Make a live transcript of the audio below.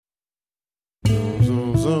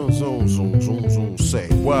zoom, zoom, zoom, zoom, zoom. Say,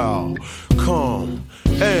 wow, come,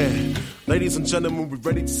 hey. Ladies and gentlemen, we're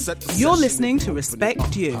ready to set the session. You're listening to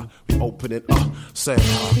Respect You. We open it up, say,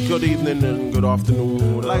 good evening and good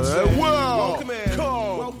afternoon. Like, say, wow, welcome in,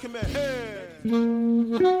 come, welcome in,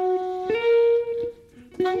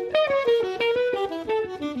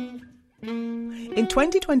 In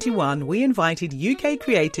 2021, we invited UK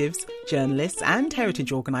creatives, journalists and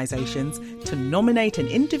heritage organisations to nominate an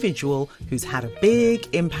individual who's had a big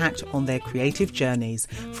impact on their creative journeys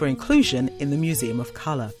for inclusion in the Museum of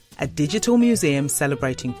Colour, a digital museum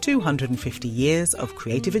celebrating 250 years of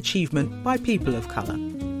creative achievement by people of colour.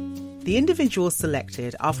 The individuals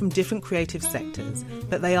selected are from different creative sectors,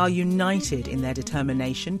 but they are united in their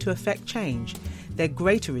determination to effect change, their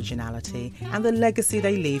great originality and the legacy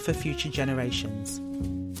they leave for future generations.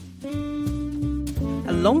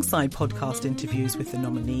 Alongside podcast interviews with the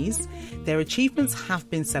nominees, their achievements have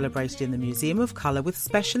been celebrated in the Museum of Colour with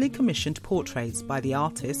specially commissioned portraits by the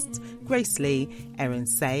artists Grace Lee, Erin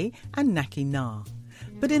Say and Naki Na.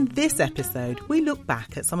 But in this episode, we look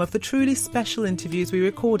back at some of the truly special interviews we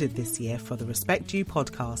recorded this year for the Respect You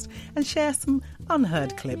podcast and share some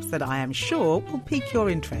unheard clips that I am sure will pique your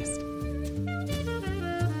interest.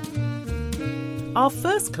 Our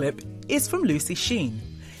first clip is from Lucy Sheen.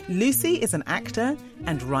 Lucy is an actor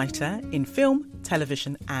and writer in film,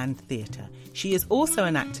 television and theatre. She is also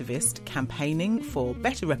an activist campaigning for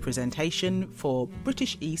better representation for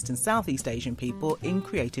British East and Southeast Asian people in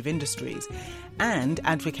creative industries and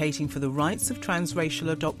advocating for the rights of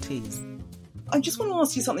transracial adoptees. I just want to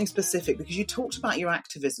ask you something specific because you talked about your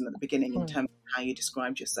activism at the beginning in terms of how you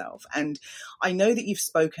described yourself. And I know that you've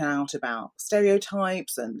spoken out about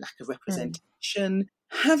stereotypes and lack of representation.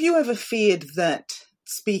 Have you ever feared that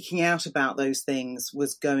speaking out about those things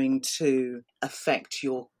was going to affect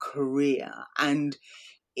your career? And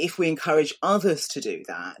if we encourage others to do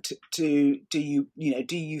that, do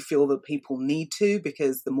you feel that people need to,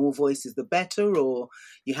 because the more voices the better, or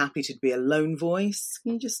you're happy to be a lone voice?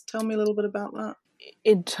 Can you just tell me a little bit about that?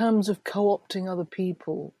 In terms of co-opting other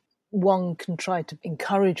people, one can try to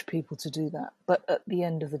encourage people to do that, but at the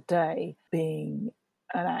end of the day, being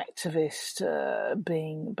an activist,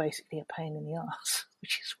 being basically a pain in the arse,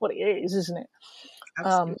 which is what it is, isn't it?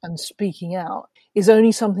 And speaking out is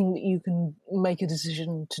only something that you can make a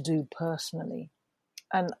decision to do personally.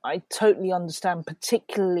 And I totally understand,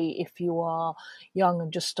 particularly if you are young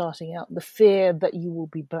and just starting out, the fear that you will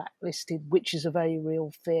be blacklisted, which is a very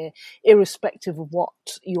real fear, irrespective of what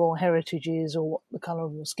your heritage is or what the colour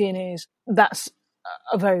of your skin is. That's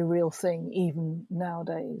a very real thing, even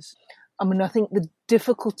nowadays. I mean, I think the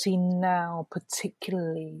difficulty now,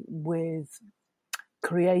 particularly with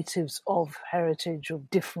creatives of heritage, of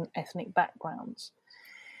different ethnic backgrounds,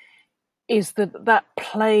 is that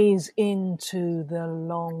plays into the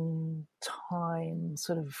long time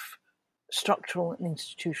sort of structural and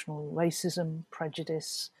institutional racism,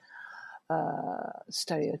 prejudice,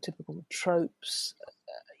 stereotypical tropes,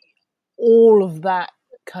 all of that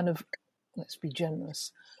kind of, let's be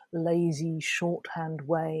generous, lazy shorthand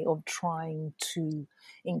way of trying to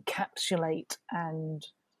encapsulate and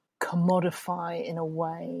commodify in a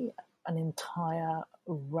way an entire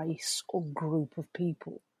race or group of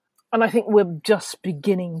people. And I think we're just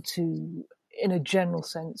beginning to, in a general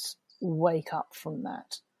sense, wake up from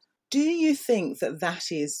that. Do you think that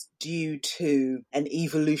is due to an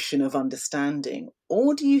evolution of understanding,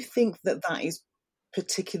 or do you think that is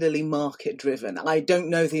particularly market driven? I don't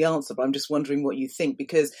know the answer, but I'm just wondering what you think,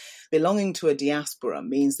 because belonging to a diaspora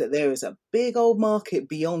means that there is a big old market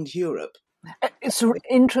beyond Europe. It's an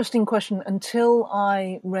interesting question. Until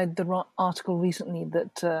I read the article recently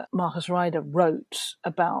that Marcus Ryder wrote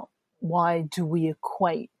about why do we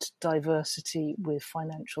equate diversity with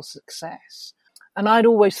financial success. And I'd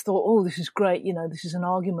always thought, oh, this is great, this is an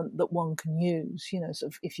argument that one can use, so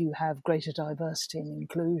if you have greater diversity and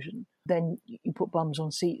inclusion, then you put bums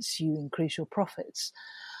on seats, you increase your profits.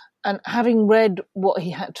 And having read what he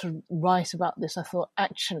had to write about this, I thought,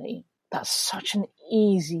 actually, that's such an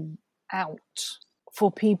easy out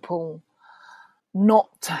for people not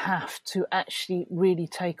to have to actually really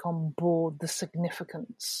take on board the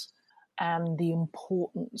significance and the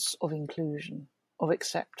importance of inclusion, of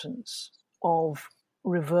acceptance, of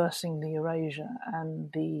reversing the erasure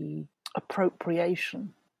and the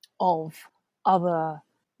appropriation of other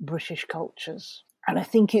British cultures. And I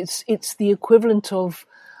think it's the equivalent of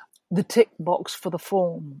the tick box for the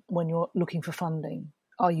form when you're looking for funding.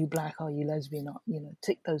 Are you black? Are you lesbian?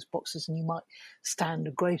 Tick those boxes and you might stand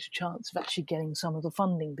a greater chance of actually getting some of the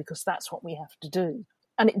funding, because that's what we have to do.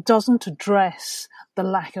 And it doesn't address the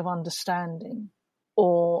lack of understanding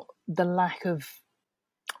or the lack of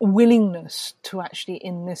willingness to actually,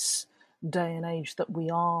 in this day and age that we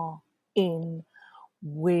are in,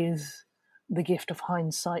 with the gift of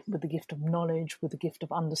hindsight, with the gift of knowledge, with the gift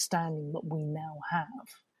of understanding that we now have.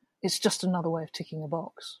 It's just another way of ticking a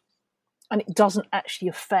box. And it doesn't actually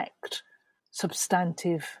affect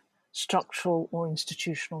substantive, structural or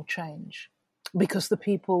institutional change, because the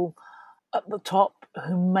people at the top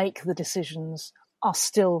who make the decisions are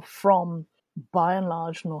still from, by and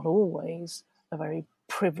large, not always, a very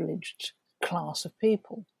privileged class of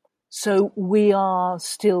people. So we are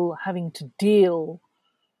still having to deal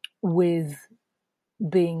with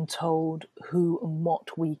being told who and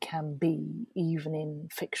what we can be, even in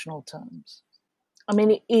fictional terms. I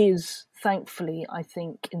mean, it is, thankfully, I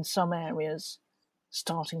think, in some areas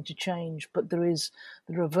starting to change, but there is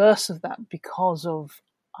the reverse of that because of,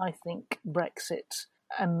 I think, Brexit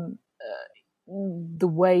and the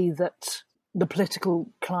way that the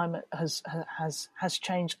political climate has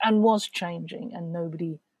changed and was changing, and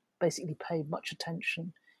nobody basically paid much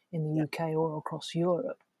attention in the UK or across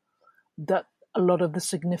Europe, that a lot of the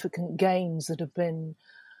significant gains that have been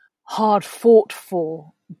hard fought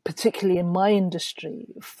for, particularly in my industry,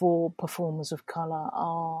 for performers of colour,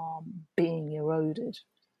 are being eroded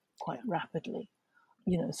quite rapidly.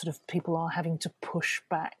 You know, sort of people are having to push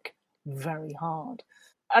back very hard.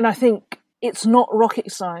 And I think it's not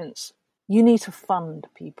rocket science. You need to fund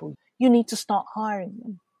people. You need to start hiring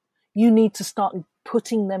them. You need to start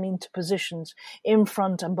putting them into positions in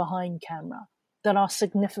front and behind camera that are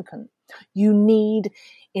significant. You need,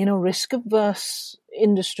 in a risk-averse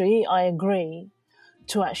industry, I agree,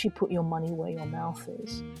 to actually put your money where your mouth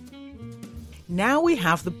is. Now we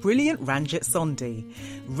have the brilliant Ranjit Sondhi.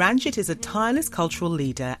 Ranjit is a tireless cultural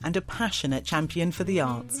leader and a passionate champion for the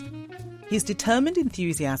arts. His determined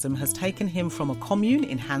enthusiasm has taken him from a commune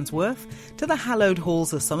in Handsworth to the hallowed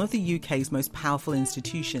halls of some of the UK's most powerful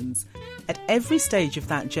institutions. At every stage of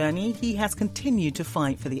that journey, he has continued to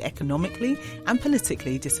fight for the economically and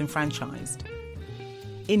politically disenfranchised.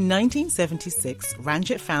 In 1976,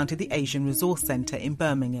 Ranjit founded the Asian Resource Centre in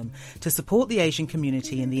Birmingham to support the Asian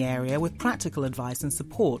community in the area with practical advice and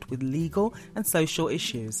support with legal and social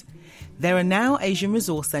issues. There are now Asian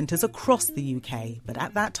Resource Centres across the UK, but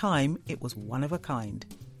at that time, it was one of a kind.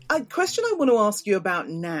 A question I want to ask you about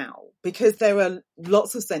now, because there are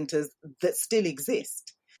lots of centres that still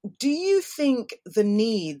exist. Do you think the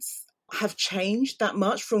needs have changed that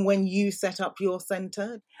much from when you set up your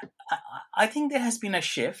centre? I think there has been a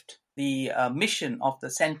shift. The mission of the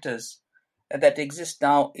centres that exist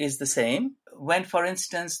now is the same. When, for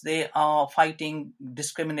instance, they are fighting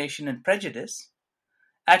discrimination and prejudice,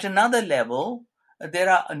 at another level, there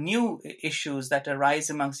are new issues that arise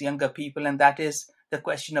amongst younger people, and that is the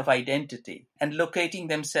question of identity and locating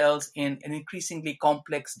themselves in an increasingly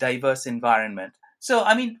complex, diverse environment. So,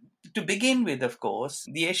 I mean, to begin with, of course,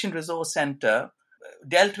 the Asian Resource Centre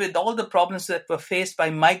dealt with all the problems that were faced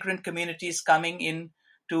by migrant communities coming in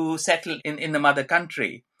to settle in the mother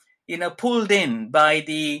country, pulled in by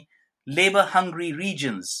the labour-hungry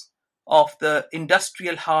regions of the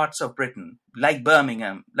industrial hearts of Britain, like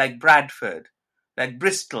Birmingham, like Bradford, like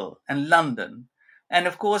Bristol and London. And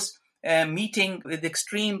of course, meeting with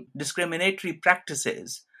extreme discriminatory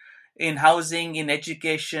practices in housing, in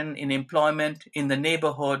education, in employment, in the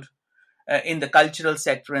neighbourhood, in the cultural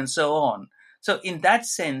sector, and so on. So in that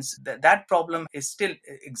sense, that problem is still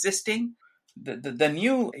existing. The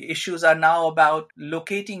new issues are now about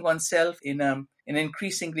locating oneself in an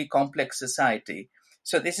increasingly complex society.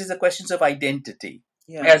 So this is the questions of identity,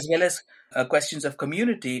 as well as questions of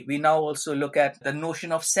community. We now also look at the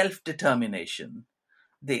notion of self-determination,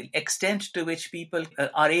 the extent to which people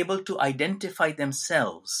are able to identify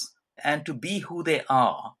themselves and to be who they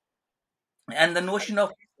are, and the notion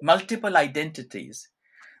of multiple identities,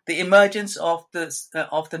 the emergence of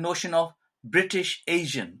the notion of British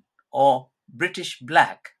Asian or British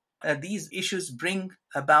Black. These issues bring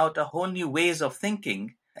about a whole new ways of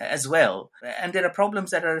thinking as well, and there are problems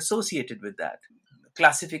that are associated with that.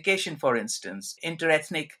 Classification, for instance,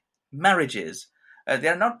 interethnic marriages. They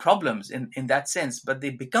are not problems in that sense, but they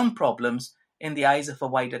become problems in the eyes of a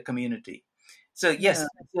wider community. So yes,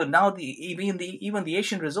 so now even the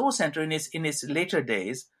Asian Resource Centre in its later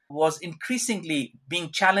days was increasingly being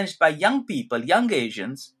challenged by young people, young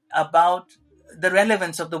Asians, about the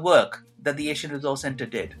relevance of the work that the Asian Resource Centre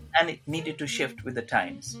did, and it needed to shift with the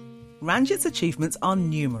times. Ranjit's achievements are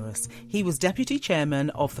numerous. He was Deputy Chairman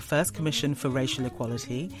of the First Commission for Racial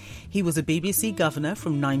Equality. He was a BBC Governor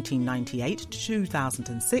from 1998 to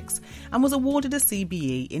 2006 and was awarded a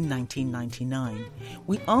CBE in 1999.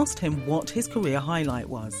 We asked him what his career highlight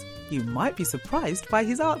was. You might be surprised by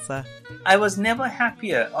his answer. I was never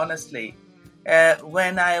happier, honestly,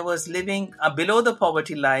 when I was living below the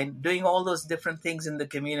poverty line, doing all those different things in the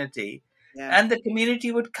community. Yeah. And the community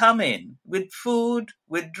would come in with food,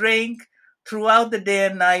 with drink, throughout the day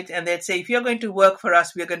and night. And they'd say, if you're going to work for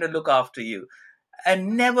us, we're going to look after you. I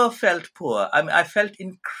never felt poor. I mean, I felt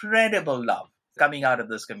incredible love coming out of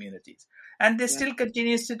those communities. And this still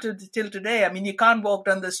continues till today. I mean, you can't walk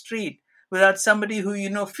down the street without somebody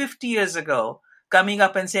who, 50 years ago coming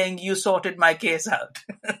up and saying, you sorted my case out.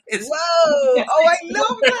 Whoa! Oh, I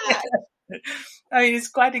love that! I mean, it's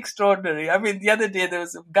quite extraordinary. I mean, the other day there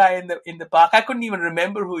was a guy in the park. I couldn't even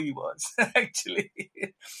remember who he was, actually.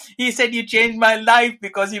 He said, you changed my life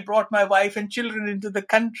because you brought my wife and children into the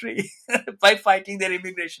country by fighting their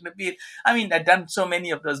immigration appeal. I mean, I've done so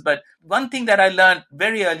many of those. But one thing that I learned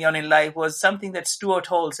very early on in life was something that Stuart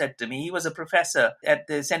Hall said to me. He was a professor at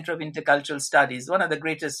the Center of Intercultural Studies, one of the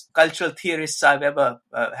greatest cultural theorists I've ever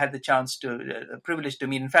had the chance privilege to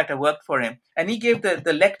meet. In fact, I worked for him. And he gave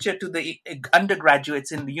the lecture to the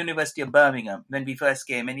undergraduates in the University of Birmingham when we first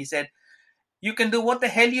came, and he said, you can do what the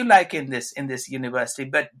hell you like in this university,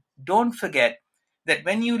 but don't forget that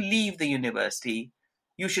when you leave the university,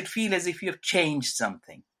 you should feel as if you've changed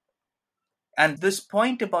something. And this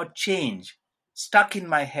point about change stuck in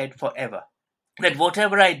my head forever, that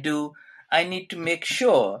whatever I do, I need to make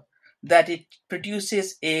sure that it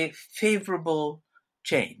produces a favorable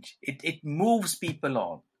change. It moves people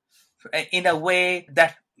on in a way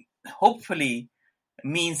that hopefully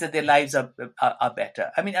means that their lives are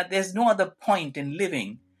better. I mean, there's no other point in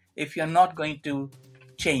living if you're not going to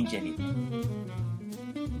change anything.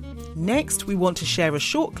 Next, we want to share a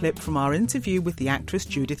short clip from our interview with the actress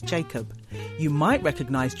Judith Jacob. You might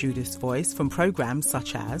recognise Judith's voice from programmes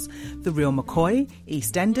such as The Real McCoy,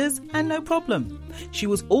 EastEnders and No Problem. She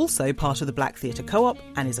was also part of the Black Theatre Co-op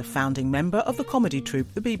and is a founding member of the comedy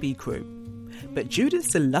troupe The BB Crew. But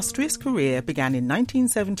Judith's illustrious career began in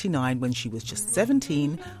 1979 when she was just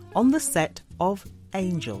 17 on the set of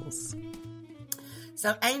Angels.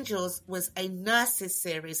 So Angels was a nurses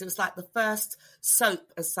series. It was like the first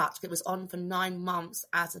soap as such. It was on for 9 months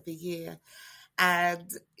out of the year. And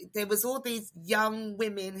there was all these young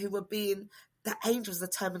women who were being, the angels, the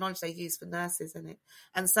terminology they use for nurses, isn't it?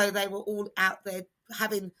 And so they were all out there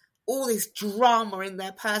having all this drama in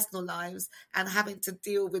their personal lives and having to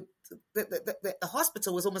deal with the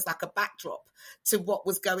hospital was almost like a backdrop to what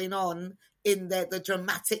was going on in the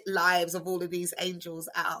dramatic lives of all of these angels.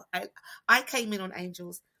 I came in on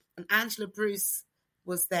Angels, and Angela Bruce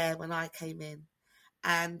was there when I came in.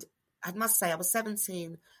 And I must say, I was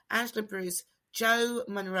 17. Angela Bruce, Joe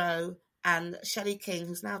Monroe, and Shelley King,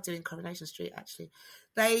 who's now doing Coronation Street, actually,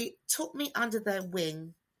 they took me under their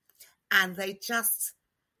wing and they just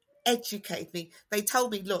educated me. They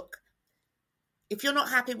told me, look, if you're not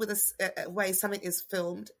happy with the way something is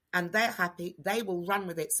filmed and they're happy, they will run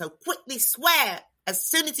with it. So quickly swear as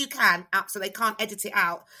soon as you can up so they can't edit it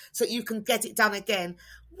out so you can get it done again.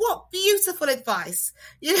 What beautiful advice.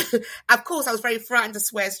 Of course, I was very frightened to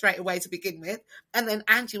swear straight away to begin with. And then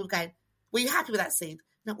Angie would go, were you happy with that scene?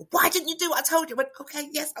 No, well, why didn't you do what I told you? I went, okay,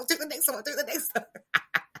 yes, I'll do the next one.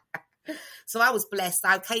 So I was blessed.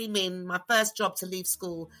 I came in, my first job to leave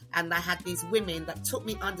school, and I had these women that took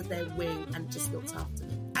me under their wing and just looked after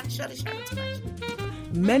me. And Shirley Sherrington, actually.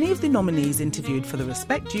 Many of the nominees interviewed for the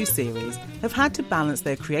Respect You series have had to balance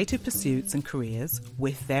their creative pursuits and careers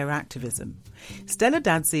with their activism. Stella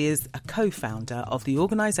Dadzie is a co-founder of the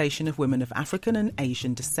Organisation of Women of African and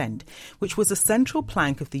Asian Descent, which was a central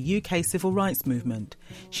plank of the UK civil rights movement.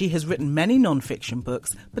 She has written many non-fiction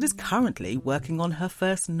books, but is currently working on her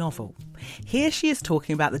first novel. Here she is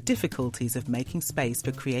talking about the difficulties of making space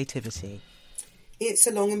for creativity. It's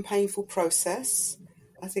a long and painful process.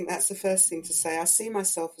 I think that's the first thing to say. I see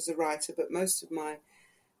myself as a writer, but most of my,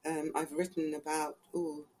 I've written about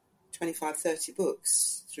 25, 30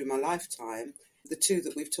 books through my lifetime. The two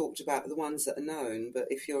that we've talked about are the ones that are known, but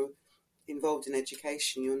if you're involved in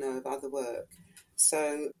education, you'll know of other work.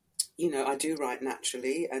 So, I do write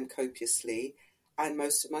naturally and copiously, and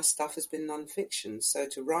most of my stuff has been non-fiction. So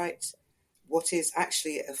to write what is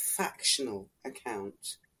actually a factional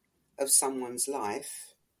account of someone's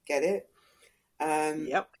life, get it?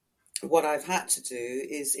 Yep. What I've had to do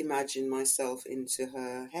is imagine myself into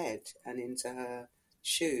her head and into her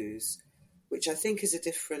shoes, which I think is a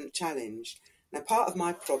different challenge. Now, part of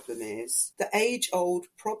my problem is the age-old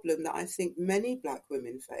problem that I think many black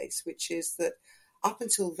women face, which is that up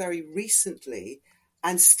until very recently,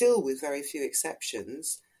 and still with very few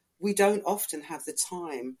exceptions, we don't often have the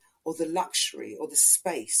time or the luxury or the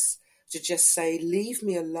space to just say, leave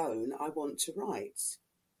me alone, I want to write.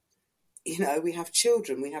 You know, we have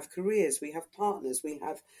children, we have careers, we have partners, we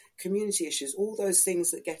have community issues, all those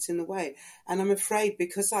things that get in the way. And I'm afraid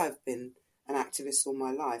because I've been an activist all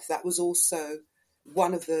my life, that was also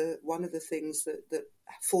one of the things that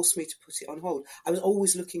forced me to put it on hold. I was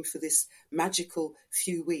always looking for this magical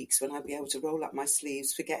few weeks when I'd be able to roll up my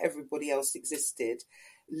sleeves, forget everybody else existed,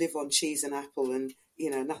 live on cheese and apple and,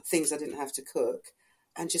 you know, things I didn't have to cook,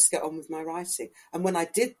 and just get on with my writing. And when I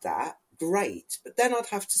did that, great. But then I'd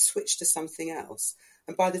have to switch to something else.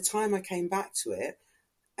 And by the time I came back to it,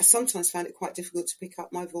 I sometimes found it quite difficult to pick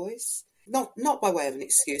up my voice. Not by way of an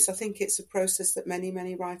excuse. I think it's a process that many,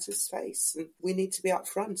 many writers face. And we need to be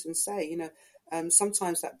upfront and say, you know,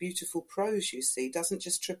 sometimes that beautiful prose you see doesn't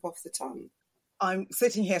just trip off the tongue. I'm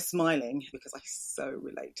sitting here smiling because I so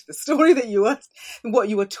relate to the story that you were, what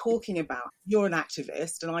you were talking about. You're an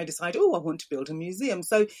activist, and I decide, I want to build a museum.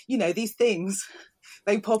 So, you know, these things,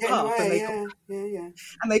 they pop up and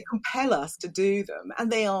they compel us to do them,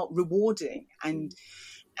 and they are rewarding and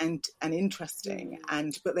interesting,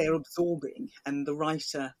 but they're absorbing, and the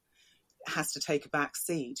writer has to take a back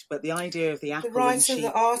seat. But the idea of the apple, the writer,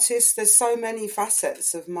 the artist, there's so many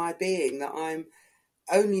facets of my being that I'm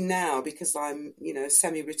only now, because I'm, you know,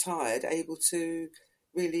 semi-retired, able to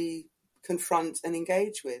really confront and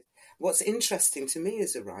engage with. What's interesting to me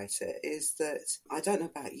as a writer is that, I don't know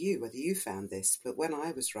about you, whether you found this, but when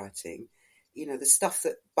I was writing, you know, the stuff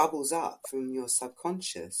that bubbles up from your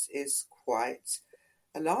subconscious is quite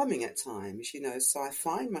alarming at times, you know. So I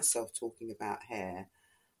find myself talking about hair.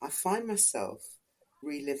 I find myself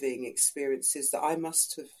reliving experiences that I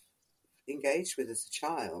must have engaged with as a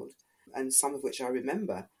child, and some of which I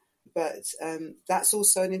remember. But that's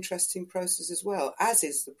also an interesting process as well, as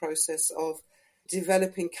is the process of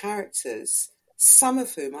developing characters, some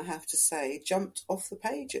of whom, I have to say, jumped off the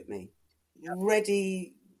page at me,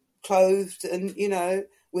 ready, clothed, and, you know,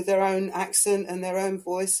 with their own accent and their own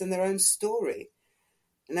voice and their own story.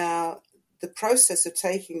 Now, the process of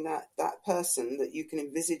taking that person that you can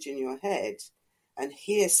envisage in your head and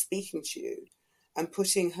hear speaking to you and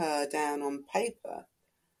putting her down on paper,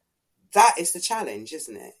 that is the challenge,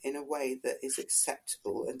 isn't it? In a way that is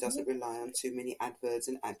acceptable and doesn't rely on too many adverbs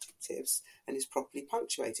and adjectives and is properly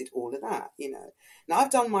punctuated, all of that, you know. Now,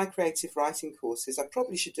 I've done my creative writing courses. I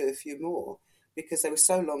probably should do a few more because they were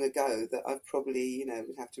so long ago that I'd probably, you know,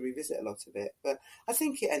 would have to revisit a lot of it. But I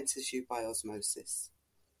think it enters you by osmosis,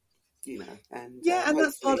 you know. And and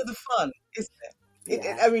that's part of the fun, isn't it?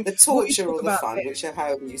 Yeah. I mean, the torture or the fun,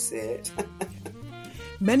 however you see it.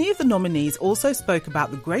 Many of the nominees also spoke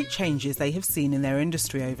about the great changes they have seen in their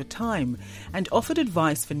industry over time and offered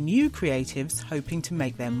advice for new creatives hoping to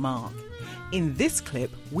make their mark. In this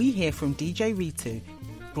clip, we hear from DJ Ritu,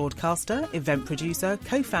 broadcaster, event producer,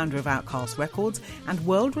 co-founder of Outcast Records and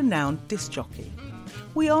world-renowned disc jockey.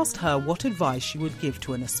 We asked her what advice she would give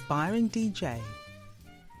to an aspiring DJ.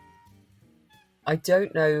 I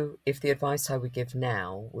don't know if the advice I would give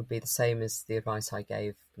now would be the same as the advice I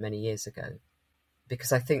gave many years ago,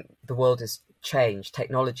 because I think the world has changed,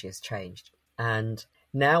 technology has changed, and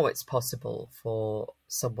now it's possible for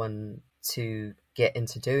someone to get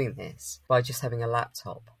into doing this by just having a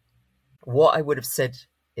laptop. What I would have said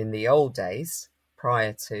in the old days,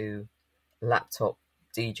 prior to laptop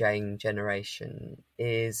DJing generation,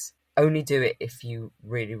 is only do it if you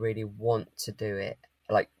really, really want to do it.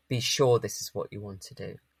 Like, be sure this is what you want to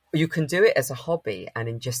do. You can do it as a hobby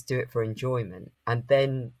and just do it for enjoyment. And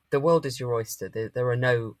then the world is your oyster. There are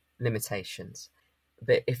no limitations.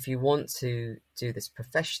 But if you want to do this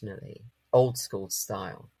professionally, old school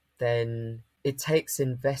style, then it takes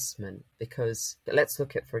investment, because let's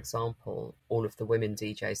look at, for example, all of the women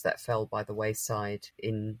DJs that fell by the wayside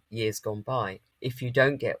in years gone by. If you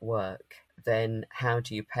don't get work, then how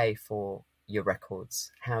do you pay for your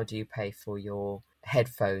records? How do you pay for your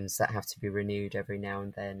headphones that have to be renewed every now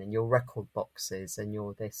and then, and your record boxes, and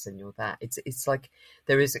your this and your that? It's like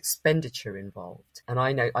there is expenditure involved. And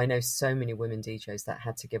I know so many women DJs that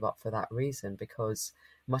had to give up for that reason, because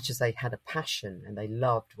much as they had a passion and they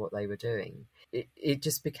loved what they were doing, it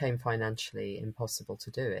just became financially impossible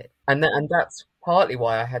to do it. And that's partly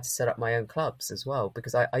why I had to set up my own clubs as well,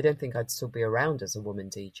 because I don't think I'd still be around as a woman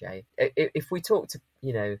DJ. If we talk to,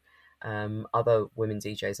 you know, other women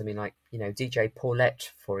DJs, I mean, like, you know, DJ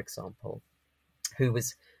Paulette, for example, who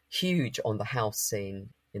was huge on the house scene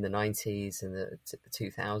in the 90s and the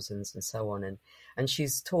 2000s and so on. And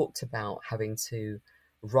she's talked about having to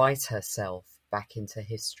write herself back into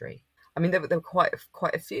history. I mean, there were quite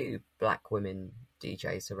a few black women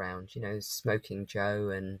DJs around, you know, Smoking Joe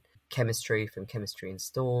and Chemistry from Chemistry and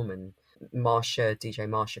Storm, and DJ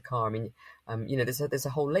Marsha Carr. I mean, you know, there's a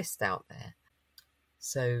whole list out there.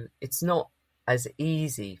 So it's not as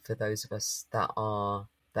easy for those of us that are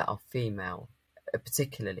female,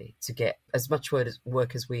 particularly, to get as much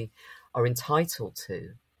work as we are entitled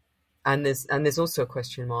to. And there's also a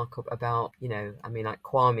question mark about, you know, I mean, like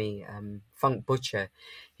Kwame Funk Butcher,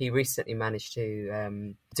 he recently managed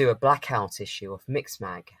to do a blackout issue of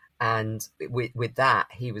Mixmag, and with that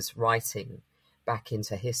he was writing back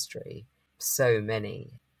into history so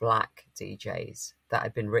many black DJs that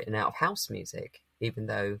had been written out of house music, even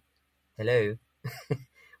though, hello,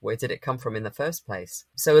 where did it come from in the first place?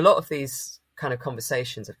 So a lot of these kind of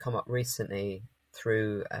conversations have come up recently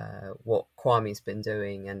through what Kwame's been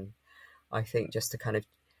doing, and I think just to kind of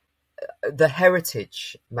the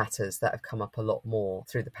heritage matters that have come up a lot more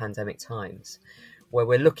through the pandemic times, where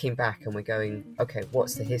we're looking back and we're going, okay,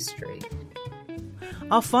 what's the history?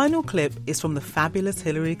 Our final clip is from the fabulous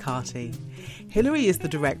Hilary Carty. Hilary is the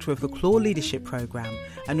director of the Claw Leadership Programme,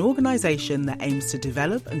 an organisation that aims to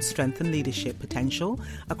develop and strengthen leadership potential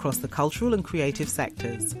across the cultural and creative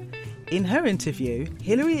sectors. In her interview,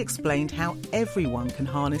 Hilary explained how everyone can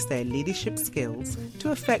harness their leadership skills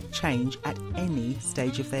to affect change at any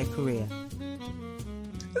stage of their career.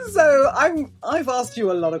 So I've asked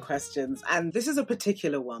you a lot of questions, and this is a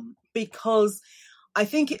particular one because I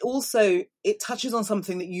think it touches on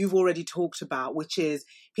something that you've already talked about, which is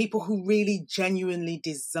people who really genuinely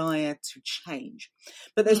desire to change.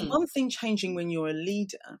 But there's one thing changing when you're a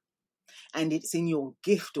leader, and it's in your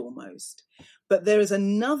gift almost. But there is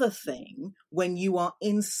another thing when you are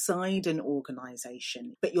inside an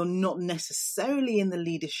organisation, but you're not necessarily in the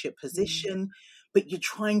leadership position, but you're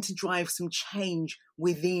trying to drive some change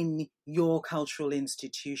within your cultural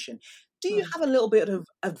institution. Do you have a little bit of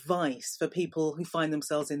advice for people who find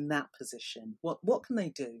themselves in that position? What can they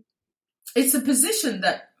do? It's a position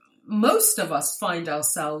that most of us find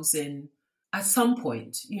ourselves in at some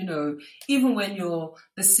point. You know, even when you're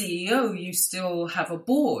the CEO, you still have a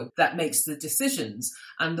board that makes the decisions,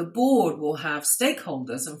 and the board will have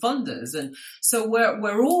stakeholders and funders. And so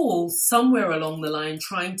we're all somewhere along the line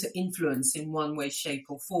trying to influence in one way, shape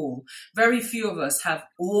or form. Very few of us have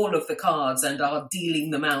all of the cards and are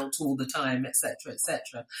dealing them out all the time, etc.,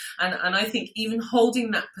 etc. And I think even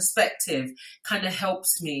holding that perspective kind of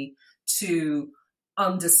helps me to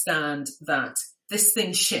understand that this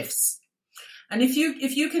thing shifts. And if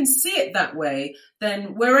you can see it that way,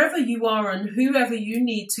 then wherever you are and whoever you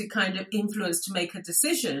need to kind of influence to make a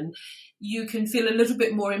decision, you can feel a little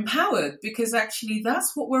bit more empowered, because actually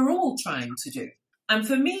that's what we're all trying to do. And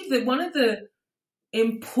for me, one of the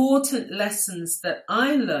important lessons that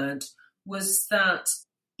I learned was that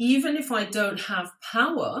even if I don't have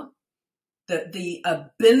power, that the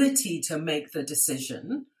ability to make the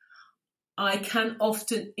decision, I can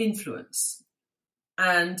often influence.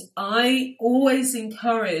 And I always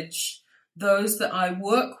encourage those that I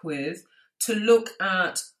work with to look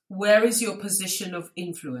at where is your position of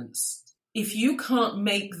influence. If you can't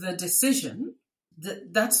make the decision,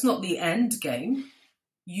 that's not the end game.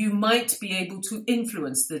 You might be able to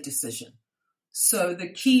influence the decision. So the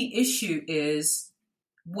key issue is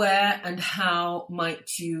where and how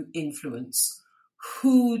might you influence?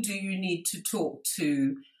 Who do you need to talk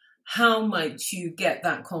to? How might you get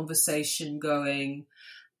that conversation going?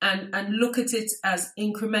 And look at it as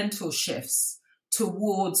incremental shifts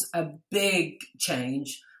towards a big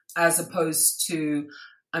change, as opposed to,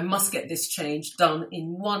 I must get this change done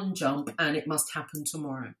in one jump and it must happen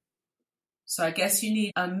tomorrow. So I guess you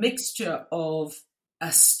need a mixture of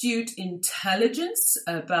astute intelligence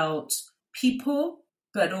about people,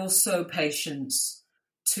 but also patience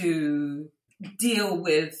to deal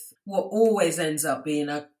with what always ends up being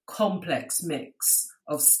a complex mix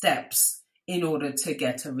of steps in order to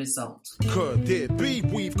get a result. Could it be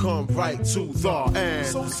we've come right to the end?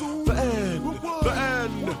 So soon, the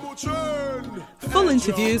end. Full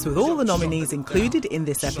interviews with all the nominees included in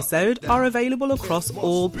this episode are available across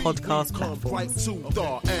all podcast platforms.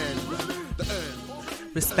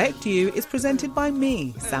 Respect You is presented by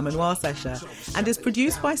me, Samanwa Sesha, and is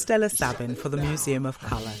produced by Stella Sabin for the Museum of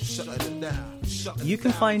Colour. You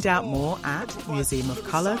can find out more at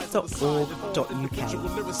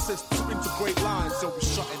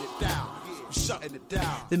museumofcolour.org.uk. shutting it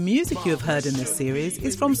down. The music you have heard in this series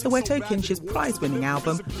is from Soweto Kinsh's prize-winning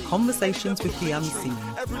album, Conversations with the Unseen.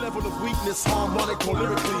 Every level of weakness, harmonic or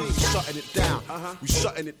lyrically, shutting it down. We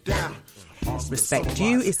shutting it down. Respect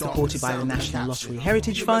Due is supported by the National Lottery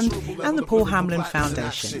Heritage Fund and the Paul Hamlin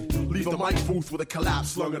Foundation. Leave the mic booth with a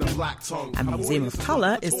collapse lung and a black tongue. And Museum of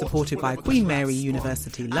Colour is supported by Queen Mary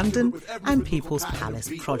University London and People's Palace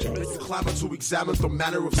Project. Clamor to examine the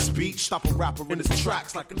manner of speech. Stop a rapper in his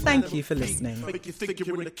tracks like a Thank you for listening. Make you think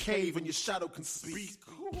you're in a cave and your shadow can speak.